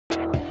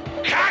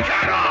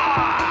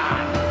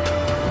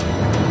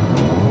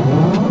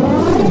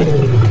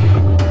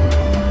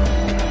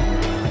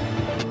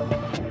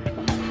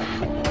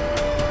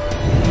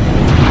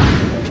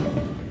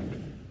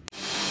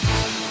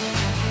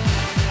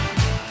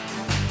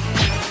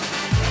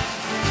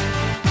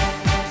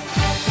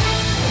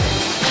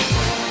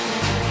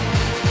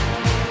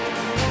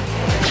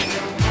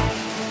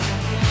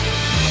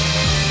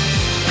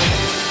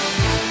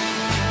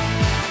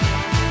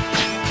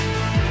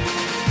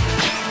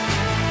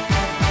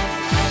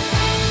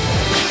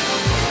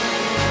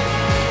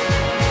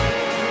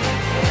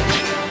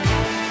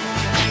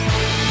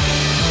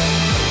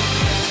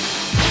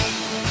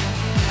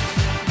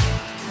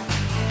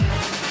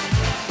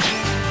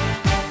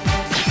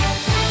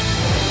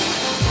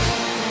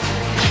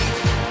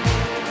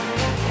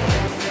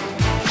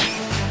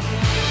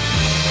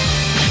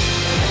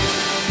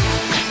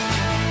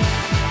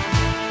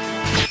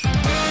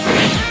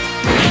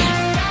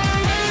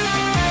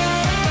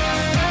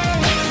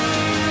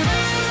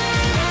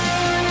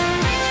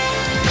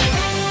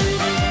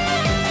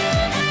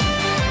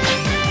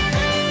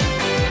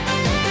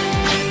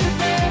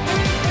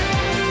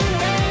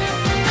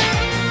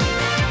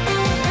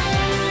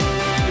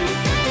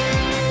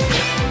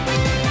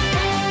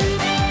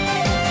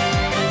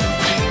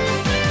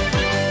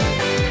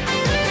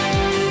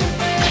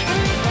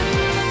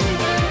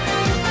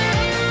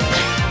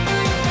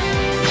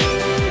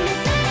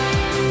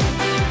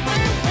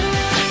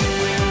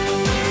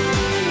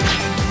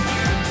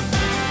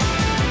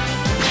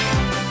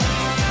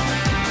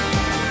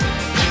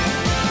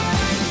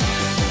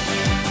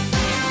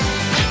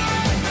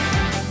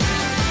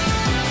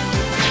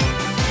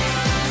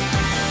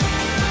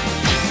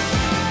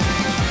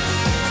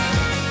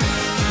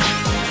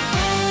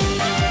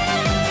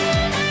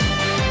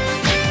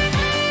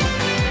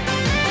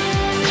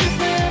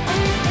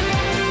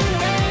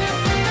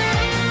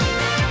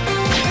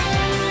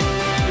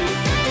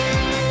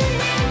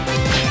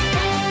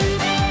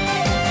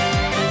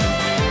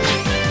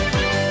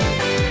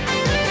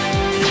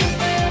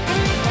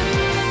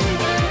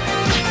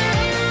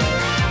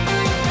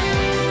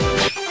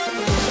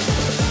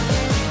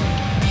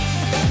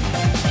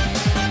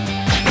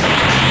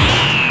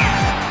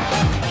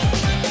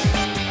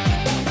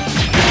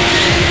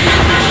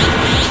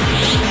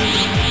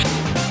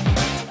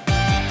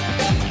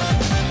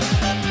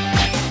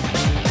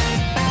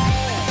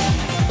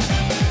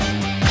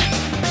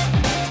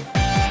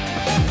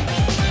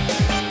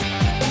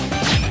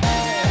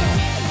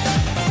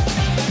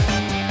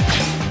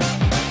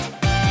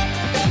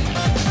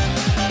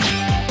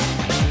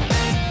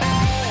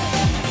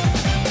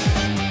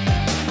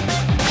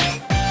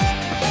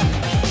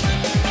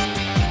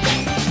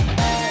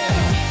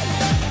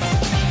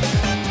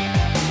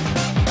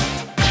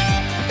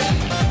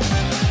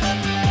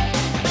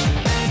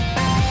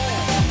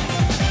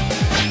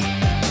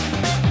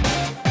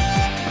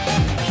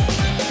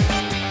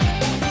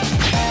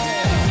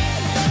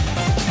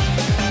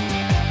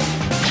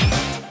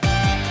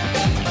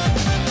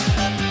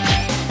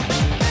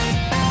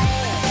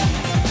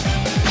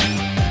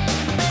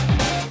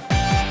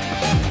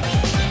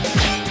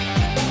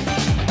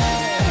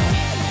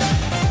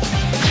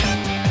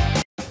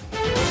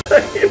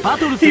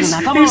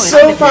he's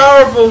so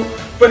powerful,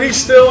 but he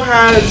still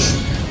has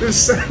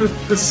this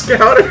the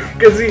scouter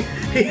because he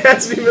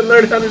hasn't even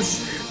learned how to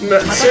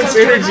sense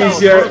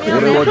energies yet.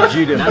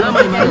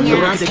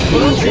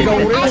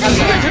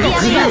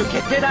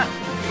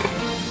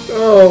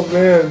 Oh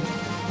man.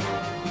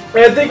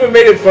 And I think what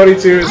made it funny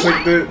too is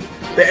like the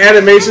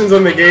animations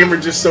on the game are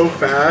just so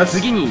fast.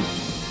 Oh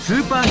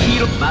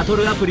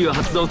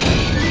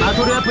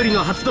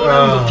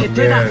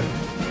man.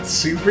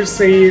 Super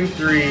Saiyan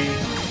 3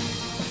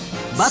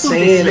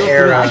 Saiyan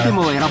era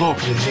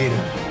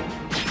Vegeta.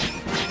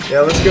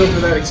 Yeah, let's go for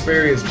that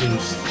experience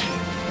boost.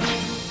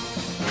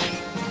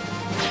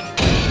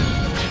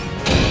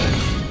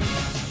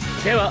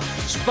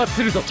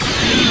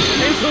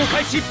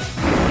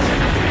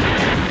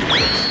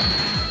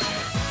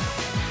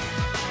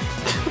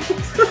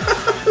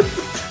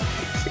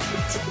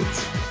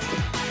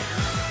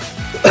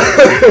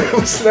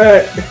 What's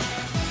that?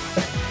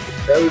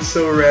 That was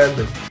so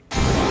random.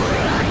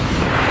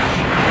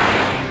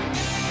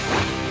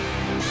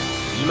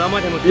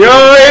 Yo,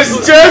 it's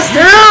just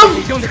him!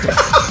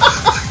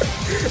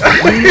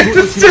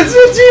 It's just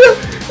Vegeta!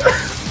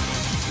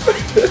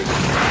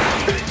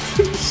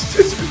 It's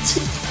just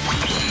Vegeta.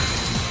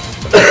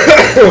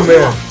 Oh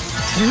man.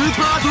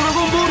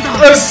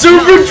 A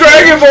Super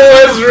Dragon Ball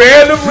has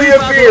randomly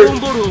appeared!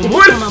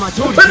 What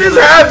is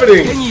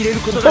happening?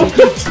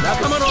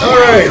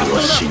 Alright.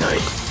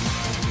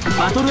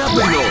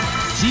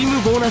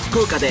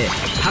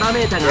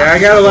 Yeah, I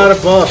got a lot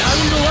of buffs.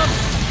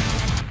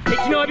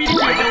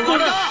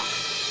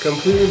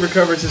 Completely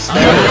recovers his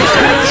stamina.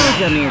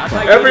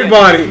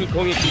 Everybody!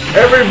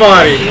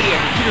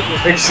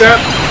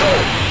 Except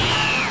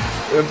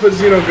put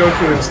Xeno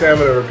Goku in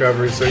stamina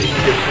recovery so he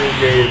can get full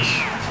gauge.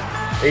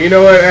 And you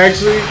know what,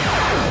 actually?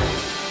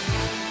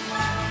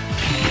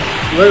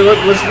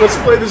 Let's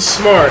play this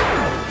smart.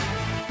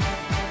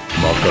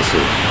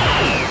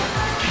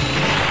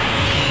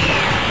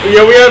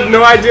 Yeah, we have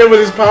no idea what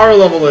his power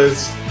level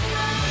is.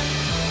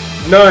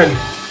 None.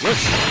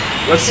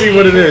 Let's see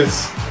what it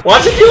is.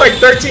 Watch it do like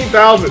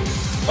 13,000.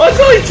 Oh, it's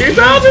only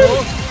 2,000?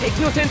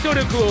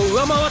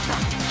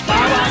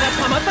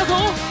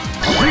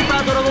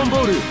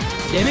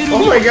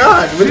 Oh my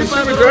god, with the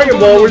Super Dragon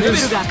Ball, we're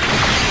just...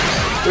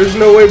 There's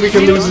no way we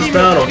can lose this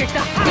battle.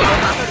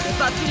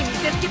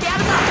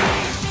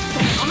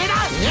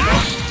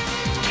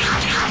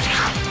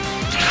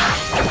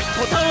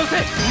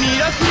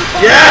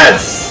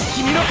 Yes!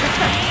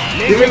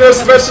 Give me those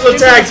special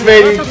attacks,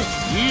 baby.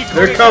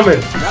 They're coming.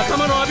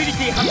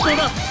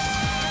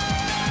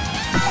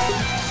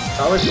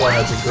 College Ball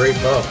has a great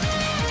buff.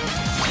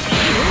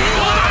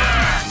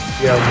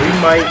 Yeah, we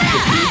might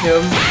defeat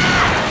him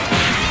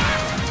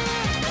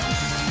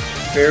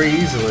very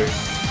easily.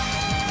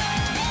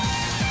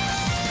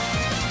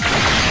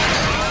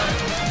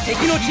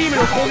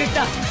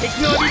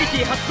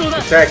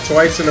 Attack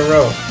twice in a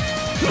row.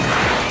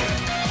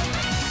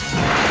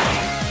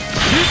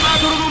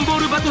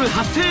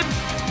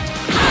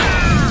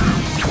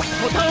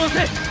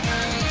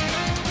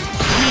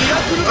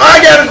 I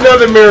got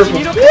another miracle.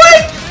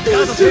 What?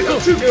 I'm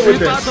too good with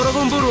this.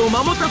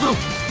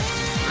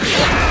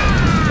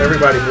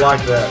 Everybody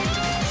block that.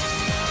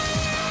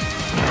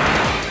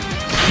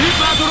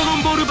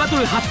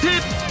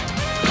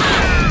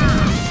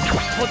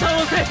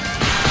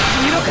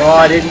 Oh,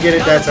 I didn't get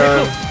it that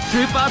time.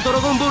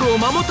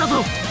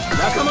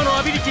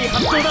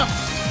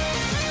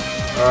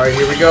 Alright,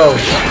 here we go.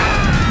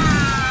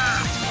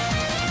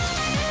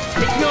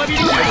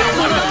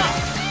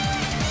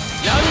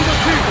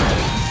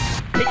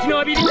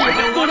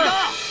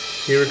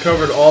 He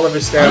recovered all of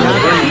his stamina.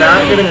 We're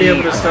not going to be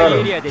able to stun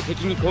him.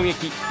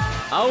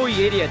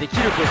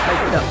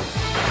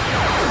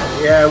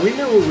 Yeah, we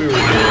knew what we were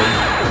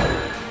doing.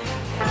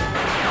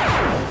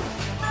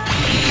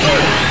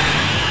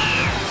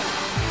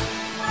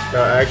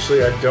 No,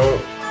 actually, I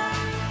don't.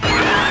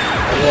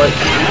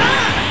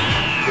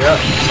 Yeah.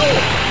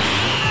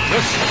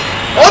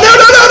 Oh, no,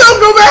 no, no, no!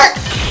 Go back!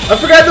 I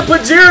forgot to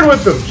put Jiren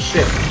with them.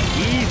 Shit.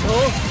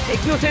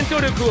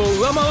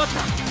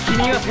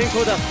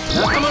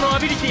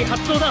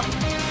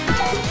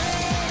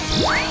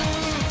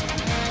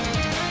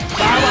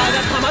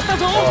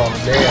 Oh,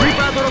 man.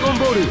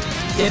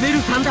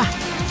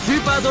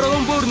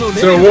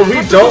 So what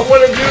we don't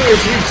want to do is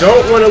we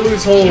don't want to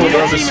lose hold on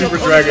the Super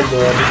Dragon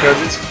Ball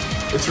because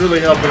it's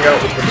really helping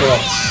out with the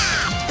buffs.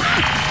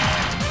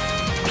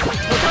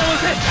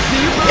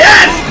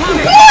 Yes! What?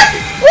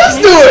 Let's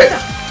do it!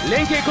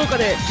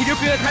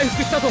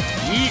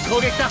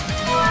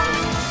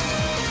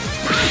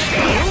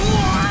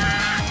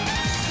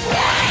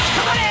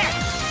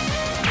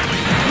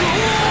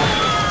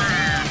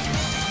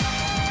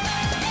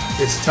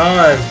 It's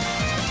time.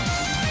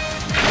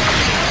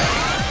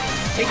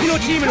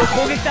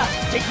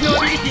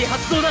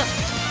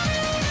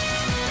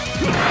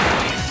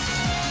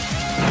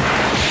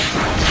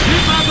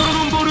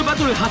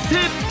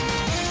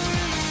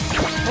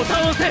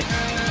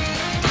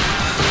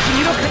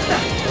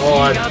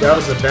 Oh, that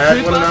was a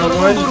bad one on that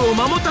one.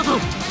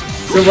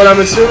 So what I'm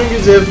assuming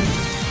is if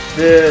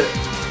the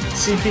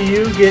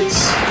CPU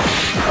gets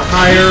a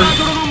higher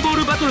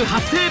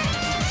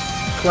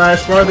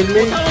class bar than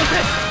me.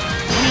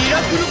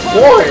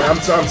 Boy, I'm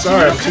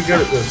sorry, I'm too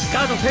good at this.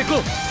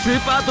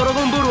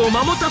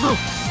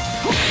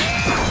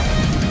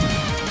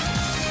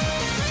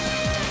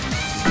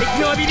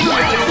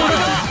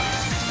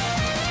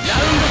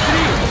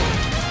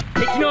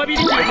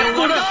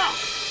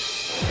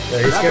 Yeah,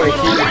 he's gonna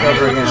keep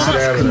recovering his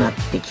stamina.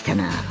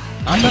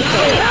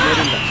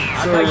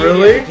 So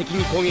really?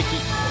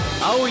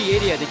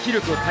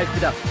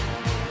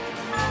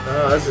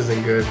 Oh, this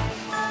isn't good.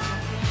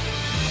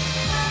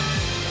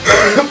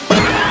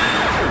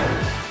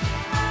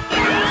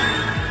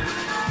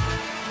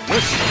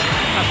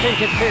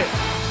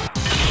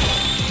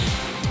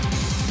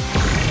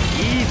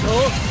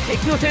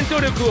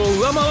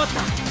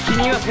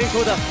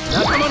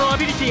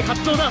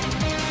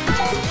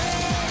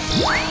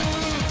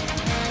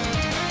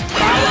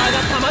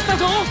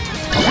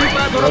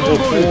 Level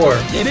 4.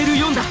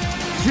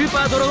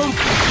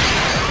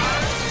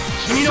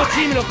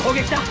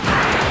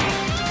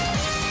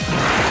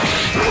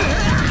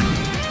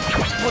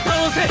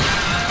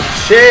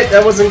 Shit,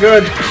 that wasn't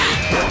good.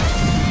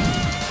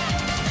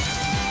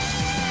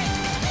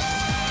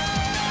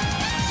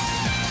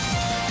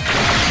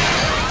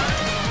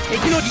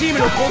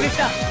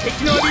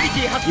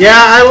 Yeah,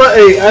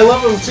 I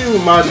love him too,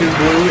 Maju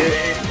Blue.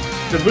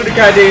 The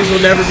Budokai days will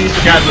never be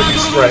forgotten with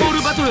these sprites.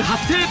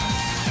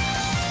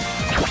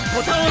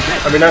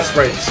 I mean, not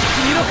sprites.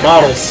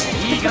 Models.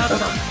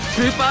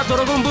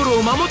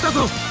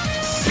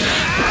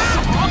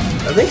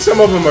 I think some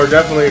of them are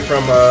definitely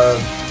from,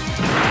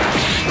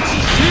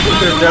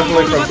 they're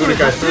definitely from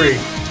Budokai 3.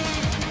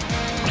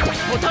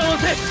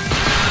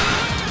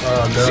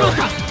 Oh no.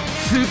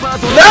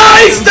 No,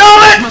 he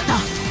stole it!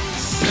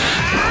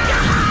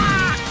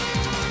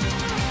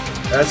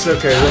 That's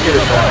okay, we'll get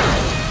it back.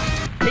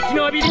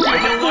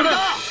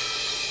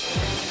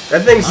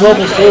 That thing's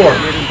level 4.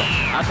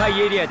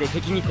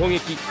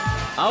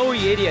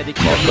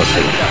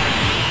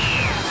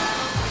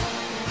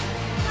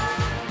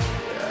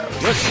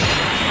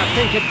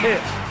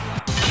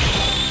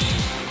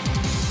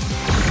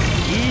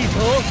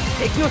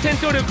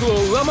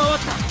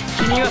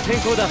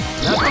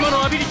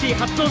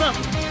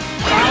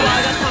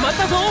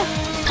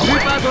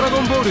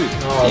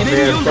 Oh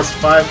man, plus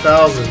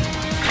 5,000.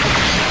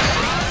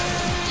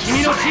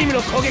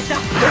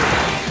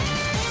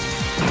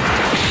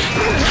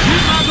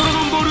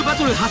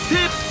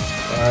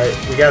 Alright,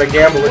 we gotta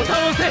gamble it.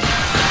 That's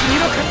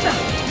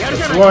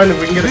one, if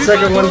we can get a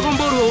second one.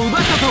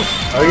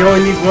 Oh, you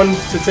only need one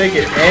to take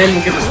it. And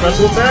we'll get the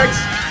special attacks.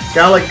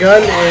 Gallic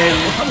Gun and...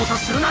 What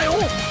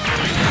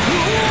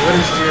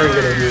is Jiren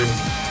gonna do?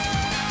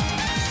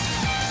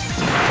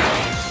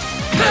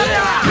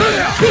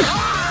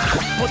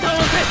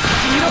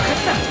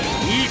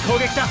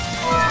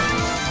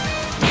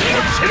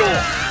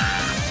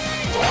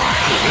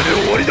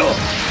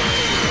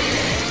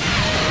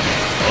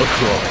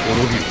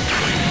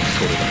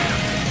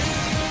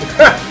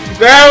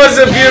 That was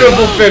a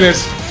beautiful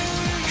finish!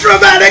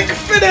 Dramatic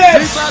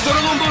finish!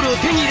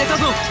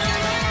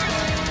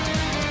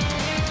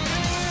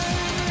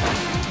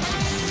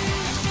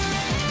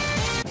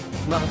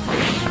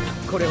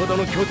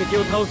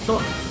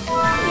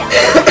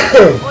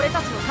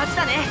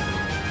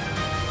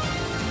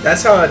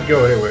 That's how I'd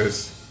go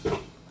anyways.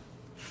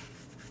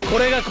 こ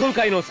れが今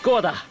回のスコ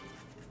アだ。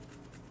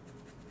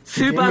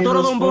スーパード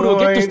ラゴンボールを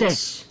ゲットして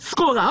ス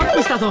コアがアッ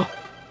プしたぞ。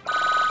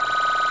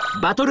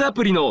バトルア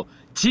プリの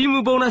チー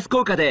ムボーナス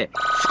効果で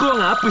スコア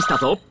がアップした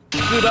ぞ。素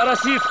晴ら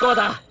しいスコア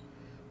だ。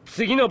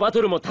次のバ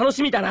トルも楽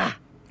しみだな。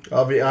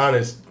I'll be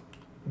honest,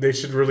 they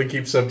should really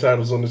keep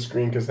subtitles on the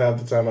screen because half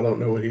the time I don't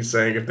know what he's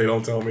saying if they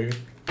don't tell me.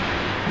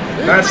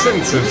 Not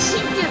sentences.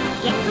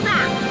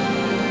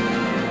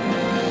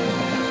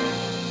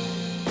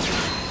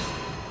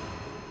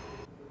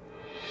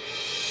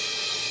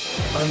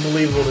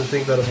 Unbelievable to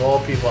think that of all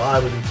people I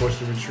would be forced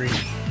to retreat.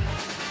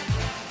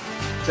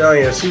 I'm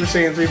telling you, Super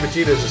Saiyan 3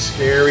 Vegeta is a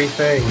scary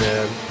thing,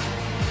 man.